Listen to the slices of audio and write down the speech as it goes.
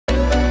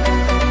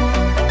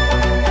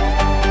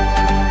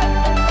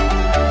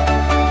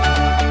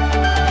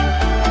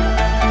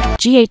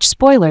GH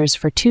spoilers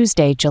for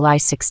Tuesday, July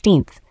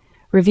 16th,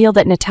 reveal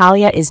that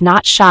Natalia is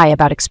not shy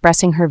about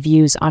expressing her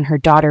views on her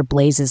daughter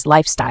Blaze's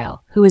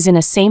lifestyle, who is in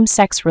a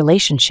same-sex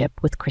relationship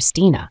with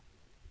Christina.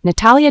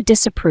 Natalia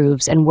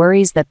disapproves and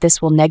worries that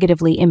this will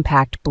negatively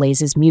impact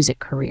Blaze's music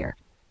career.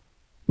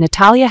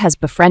 Natalia has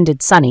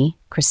befriended Sonny,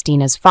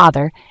 Christina's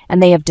father,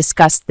 and they have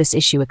discussed this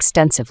issue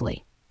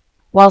extensively.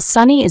 While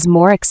Sonny is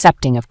more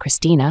accepting of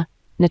Christina,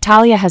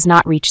 Natalia has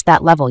not reached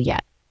that level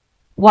yet.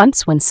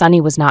 Once, when Sonny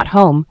was not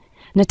home,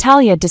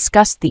 Natalia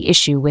discussed the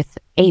issue with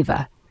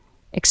Ava,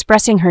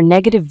 expressing her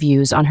negative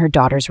views on her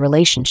daughter's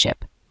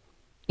relationship.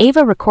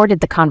 Ava recorded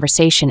the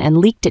conversation and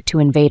leaked it to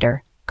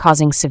Invader,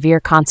 causing severe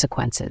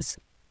consequences.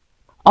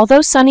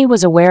 Although Sonny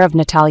was aware of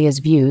Natalia's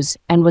views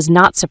and was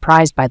not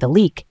surprised by the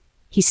leak,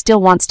 he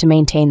still wants to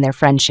maintain their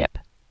friendship.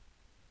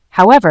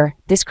 However,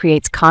 this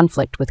creates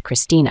conflict with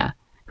Christina,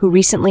 who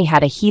recently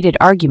had a heated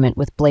argument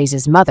with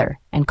Blaze's mother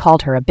and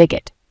called her a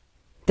bigot.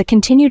 The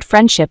continued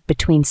friendship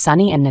between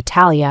Sonny and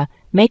Natalia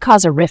may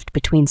cause a rift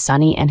between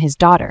Sonny and his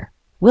daughter.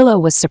 Willow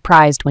was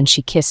surprised when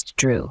she kissed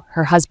Drew,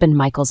 her husband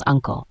Michael's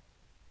uncle.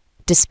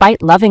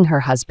 Despite loving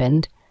her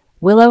husband,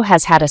 Willow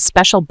has had a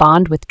special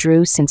bond with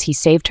Drew since he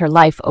saved her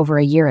life over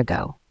a year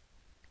ago.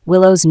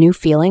 Willow's new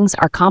feelings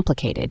are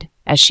complicated,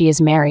 as she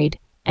is married,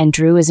 and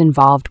Drew is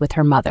involved with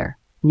her mother,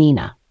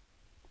 Nina.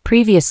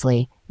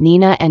 Previously,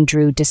 Nina and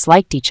Drew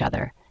disliked each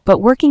other, but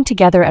working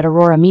together at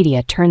Aurora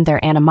Media turned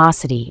their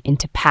animosity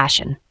into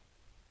passion.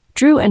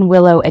 Drew and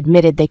Willow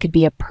admitted they could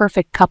be a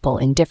perfect couple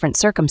in different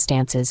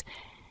circumstances,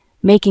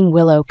 making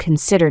Willow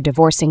consider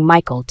divorcing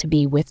Michael to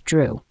be with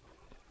Drew.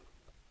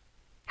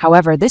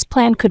 However, this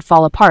plan could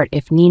fall apart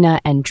if Nina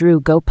and Drew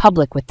go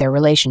public with their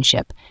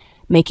relationship,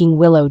 making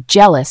Willow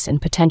jealous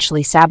and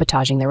potentially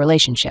sabotaging their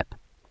relationship.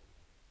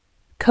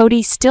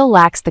 Cody still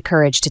lacks the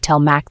courage to tell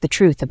Mac the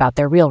truth about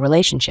their real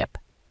relationship.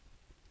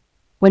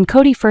 When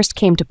Cody first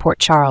came to Port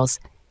Charles,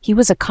 he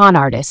was a con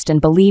artist and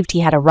believed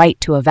he had a right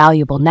to a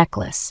valuable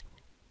necklace.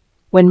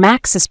 When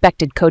Mac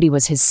suspected Cody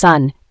was his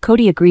son,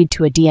 Cody agreed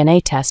to a DNA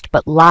test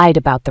but lied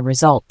about the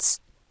results.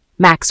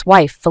 Mac's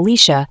wife,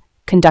 Felicia,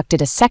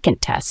 conducted a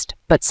second test,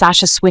 but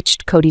Sasha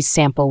switched Cody's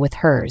sample with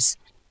hers.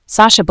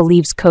 Sasha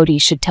believes Cody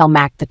should tell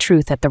Mac the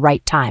truth at the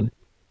right time.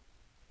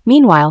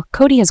 Meanwhile,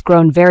 Cody has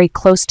grown very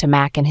close to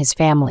Mac and his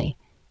family.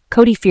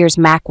 Cody fears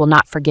Mac will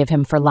not forgive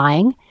him for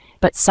lying,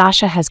 but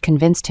Sasha has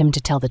convinced him to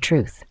tell the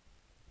truth.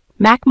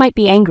 Mac might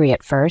be angry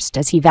at first,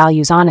 as he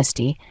values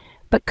honesty,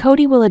 but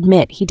Cody will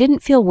admit he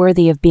didn't feel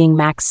worthy of being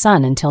Mac's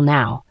son until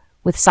now,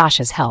 with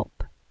Sasha's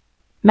help.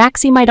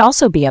 Maxie might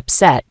also be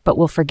upset, but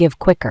will forgive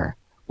quicker,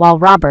 while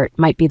Robert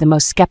might be the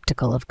most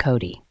skeptical of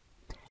Cody.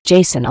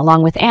 Jason,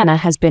 along with Anna,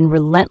 has been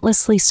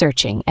relentlessly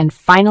searching and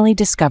finally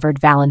discovered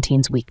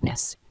Valentine's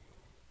weakness.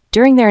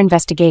 During their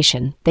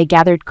investigation, they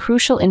gathered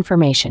crucial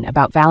information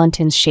about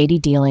Valentine's shady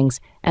dealings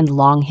and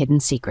long-hidden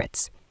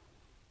secrets.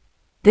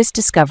 This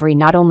discovery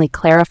not only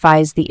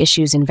clarifies the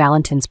issues in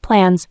Valentine's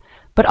plans,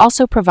 but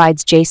also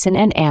provides Jason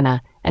and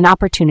Anna an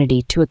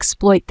opportunity to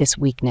exploit this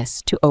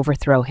weakness to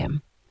overthrow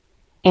him.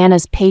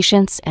 Anna's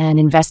patience and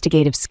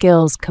investigative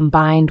skills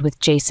combined with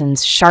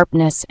Jason's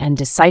sharpness and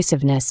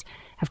decisiveness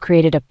have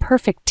created a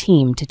perfect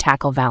team to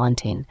tackle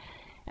Valentine,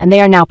 and they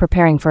are now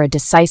preparing for a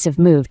decisive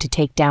move to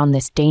take down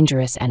this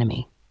dangerous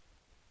enemy.